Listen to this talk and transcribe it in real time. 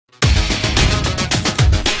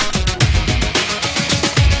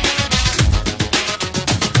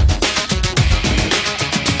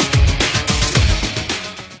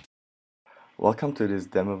Welcome to this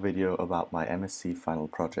demo video about my MSc final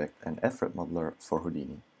project, an FRep modeler for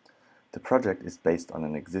Houdini. The project is based on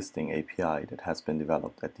an existing API that has been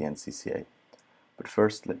developed at the NCCA. But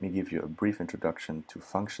first, let me give you a brief introduction to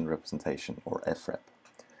function representation, or FRep.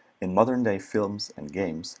 In modern-day films and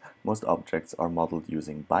games, most objects are modeled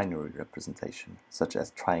using binary representation, such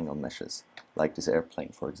as triangle meshes, like this airplane,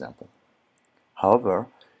 for example. However,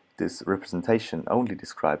 this representation only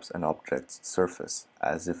describes an object's surface,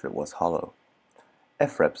 as if it was hollow.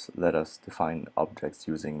 FReps let us define objects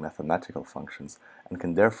using mathematical functions and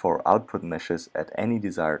can therefore output meshes at any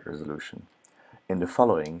desired resolution. In the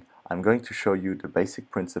following, I'm going to show you the basic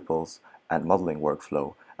principles and modeling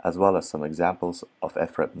workflow, as well as some examples of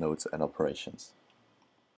FRep nodes and operations.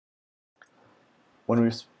 When we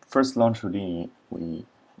first launch Houdini, we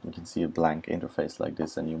can see a blank interface like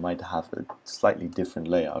this, and you might have a slightly different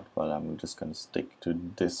layout, but I'm just going to stick to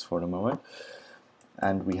this for the moment.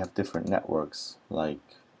 And we have different networks like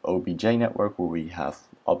OBJ network, where we have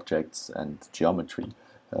objects and geometry,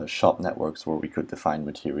 shop networks where we could define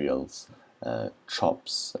materials,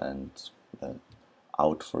 chops and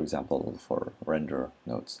out, for example, for render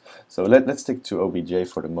nodes. So let's stick to OBJ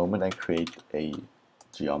for the moment and create a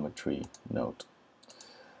geometry node.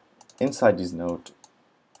 Inside this node,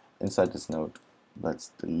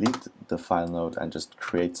 let's delete the file node and just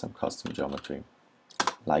create some custom geometry,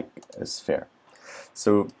 like a sphere.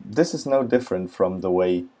 So this is no different from the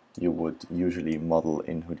way you would usually model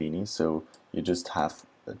in Houdini. So you just have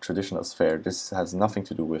a traditional sphere. This has nothing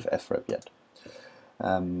to do with FRep yet.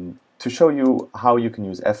 To show you how you can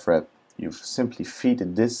use FRep, you've simply feed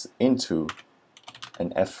this into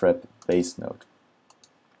an FRep base node.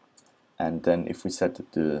 And then if we set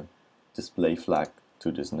the display flag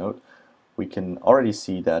to this node, we can already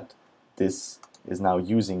see that this is now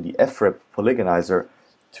using the FRep polygonizer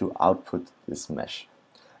to output this mesh.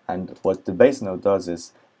 And what the base node does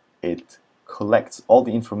is it collects all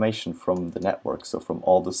the information from the network, so from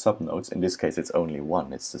all the subnodes. In this case it's only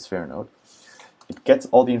one, it's the sphere node. It gets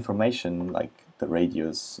all the information like the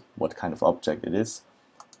radius, what kind of object it is.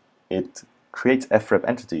 It creates FRep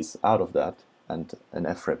entities out of that and an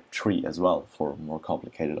FRep tree as well for more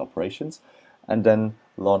complicated operations, and then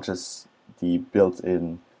launches the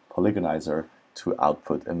built-in polygonizer to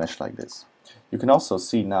output a mesh like this. You can also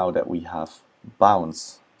see now that we have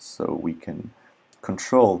bounds, so we can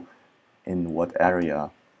control in what area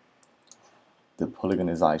the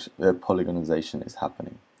polygonization is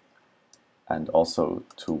happening, and also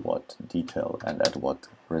to what detail and at what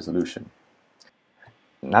resolution.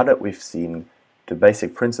 Now that we've seen the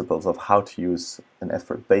basic principles of how to use an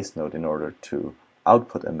FRep base node in order to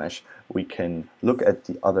output a mesh, we can look at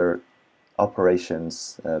the other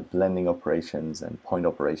operations, blending operations and point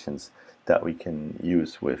operations that we can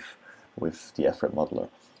use with the FRep modeler.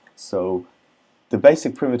 So the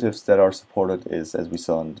basic primitives that are supported is, as we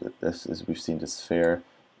saw in this, is we've seen the sphere,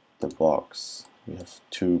 the box, we have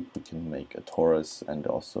tube, we can make a torus, and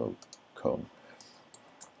also cone.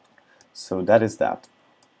 So that is that.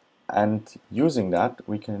 And using that,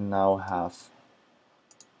 we can now have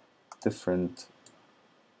different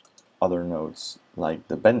other nodes, like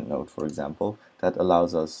the bend node, for example, that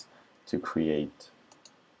allows us to create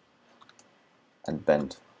and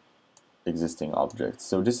bend existing objects.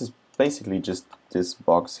 So this is basically just this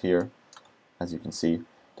box here, as you can see,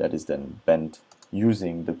 that is then bent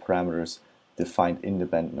using the parameters defined in the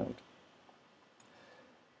bend node.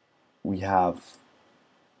 We have,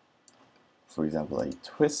 for example, a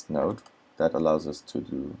twist node that allows us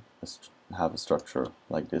to have a structure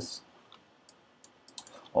like this,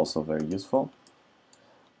 also very useful.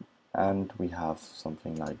 And we have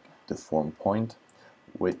something like the form point,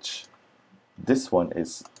 which this one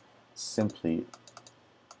is simply,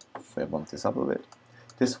 if I bump this up a bit,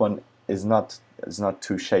 this one is not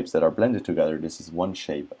two shapes that are blended together. This is one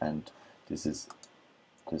shape, and this is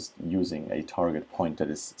just using a target point that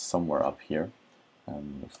is somewhere up here.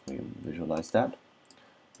 If we visualize that,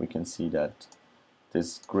 we can see that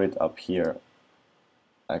this grid up here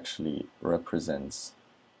actually represents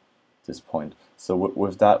this point. So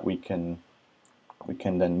with that we can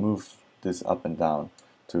then move this up and down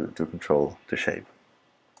to control the shape.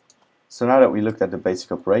 So now that we looked at the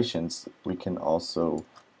basic operations, we can also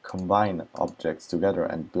combine objects together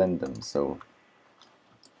and blend them. So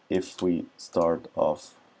if we start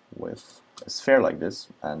off with a sphere like this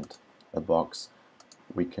and a box,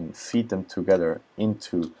 we can feed them together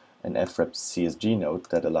into an FRep CSG node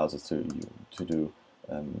that allows us to do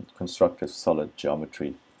constructive solid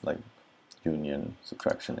geometry like union,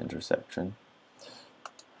 subtraction, intersection,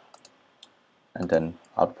 and then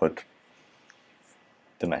output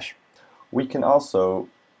the mesh. We can also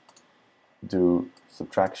do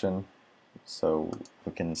subtraction, so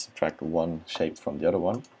we can subtract one shape from the other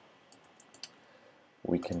one.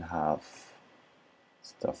 We can have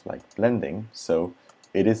stuff like blending, so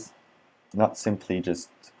it is not simply just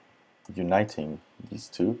uniting these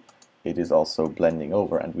two, it is also blending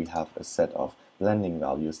over, and we have a set of blending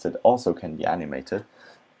values that also can be animated,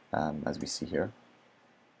 as we see here,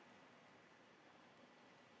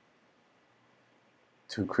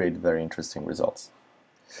 to create very interesting results.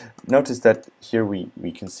 Notice that here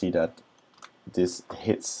we can see that this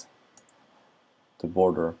hits the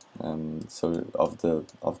border, so of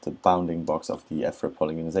the bounding box of the FRep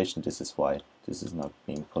polygonization. This is why this is not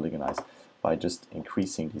being polygonized. By just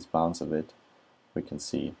increasing these bounds of it, we can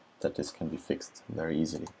see that this can be fixed very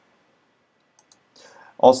easily.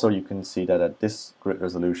 Also, you can see that at this grid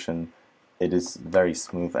resolution, it is very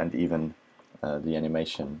smooth, and even the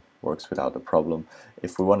animation works without a problem.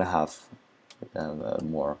 If we want to have a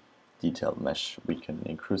more detailed mesh, we can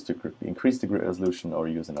increase the grid resolution or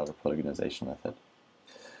use another polygonization method.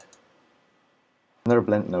 Another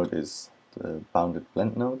blend node is the bounded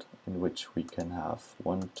blend node, in which we can have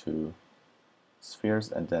 1, 2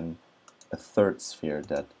 spheres and then a third sphere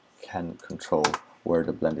that can control where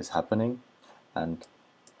the blend is happening. And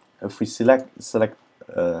if we select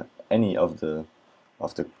any of the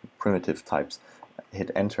primitive types,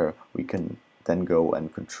 hit enter, we can then go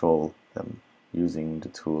and control them using the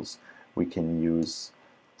tools. We can use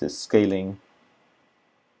the scaling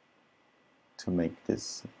to make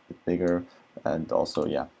this a bit bigger, and also,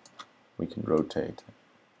 yeah, we can rotate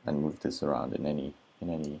and move this around in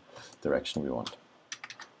any direction we want.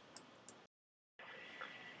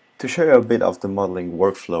 To show you a bit of the modeling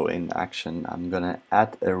workflow in action, I'm gonna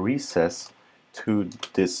add a recess to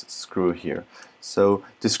this screw here. So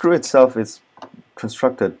the screw itself is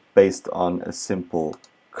constructed based on a simple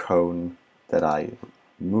cone that I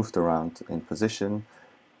moved around in position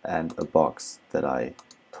and a box that I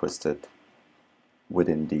twisted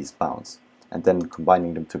within these bounds, and then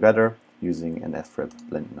combining them together using an FRep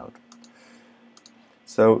blend node.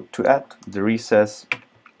 So to add the recess,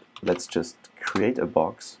 let's just create a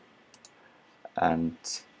box and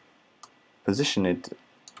position it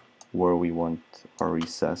where we want our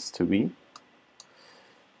recess to be.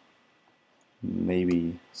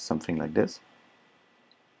 Maybe something like this.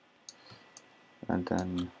 And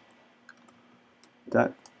then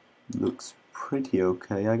that looks pretty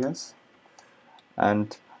okay, I guess.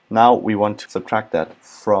 And now we want to subtract that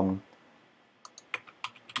from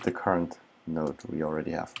the current node we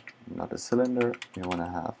already have. Not a cylinder, we want to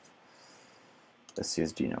have a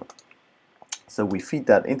CSG node. So we feed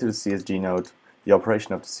that into the CSG node. The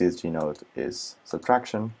operation of the CSG node is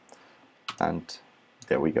subtraction, and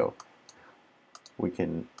there we go. We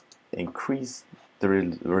can increase the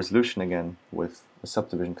resolution again with a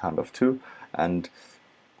subdivision count of 2, and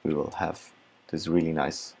we will have this really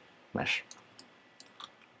nice mesh.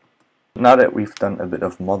 Now that we've done a bit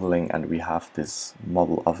of modeling and we have this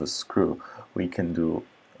model of a screw, we can do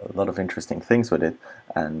a lot of interesting things with it,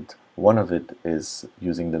 and one of it is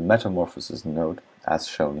using the metamorphosis node, as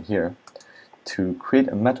shown here, to create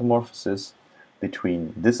a metamorphosis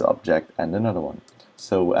between this object and another one.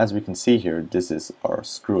 So as we can see here, this is our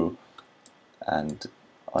screw, and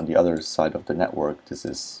on the other side of the network, this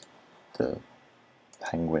is the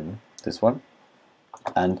penguin, this one.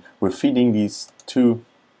 And we're feeding these two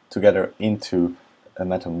together into a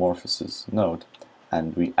metamorphosis node,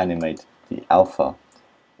 and we animate the alpha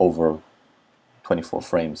over 24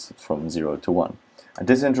 frames from 0 to 1. And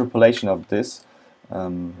this interpolation of this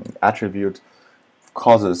attribute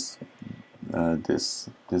causes this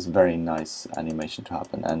very nice animation to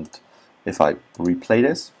happen. And if I replay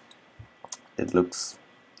this, it looks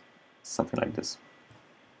something like this.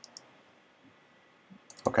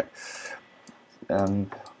 Okay.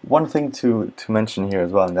 One thing to mention here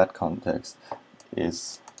as well in that context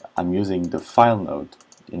is I'm using the file node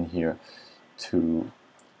in here to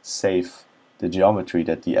save the geometry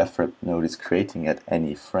that the FRep node is creating at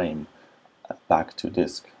any frame back to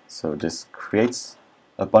disk. So this creates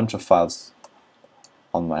a bunch of files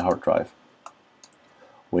on my hard drive,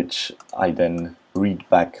 which I then read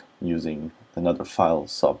back using another file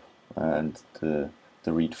sub and the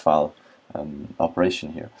read file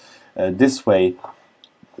operation here. This way,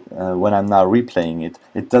 when I'm now replaying it,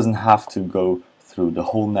 it doesn't have to go through the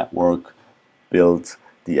whole network, build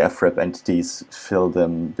the FRep entities, fill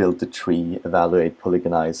them, build the tree, evaluate,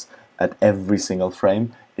 polygonize at every single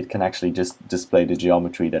frame. It can actually just display the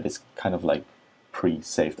geometry that is kind of like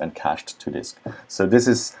pre-saved and cached to disk. So this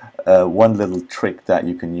is one little trick that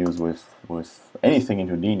you can use with anything in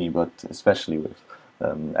Houdini, but especially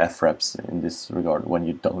FReps in this regard when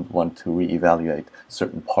you don't want to reevaluate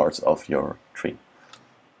certain parts of your tree.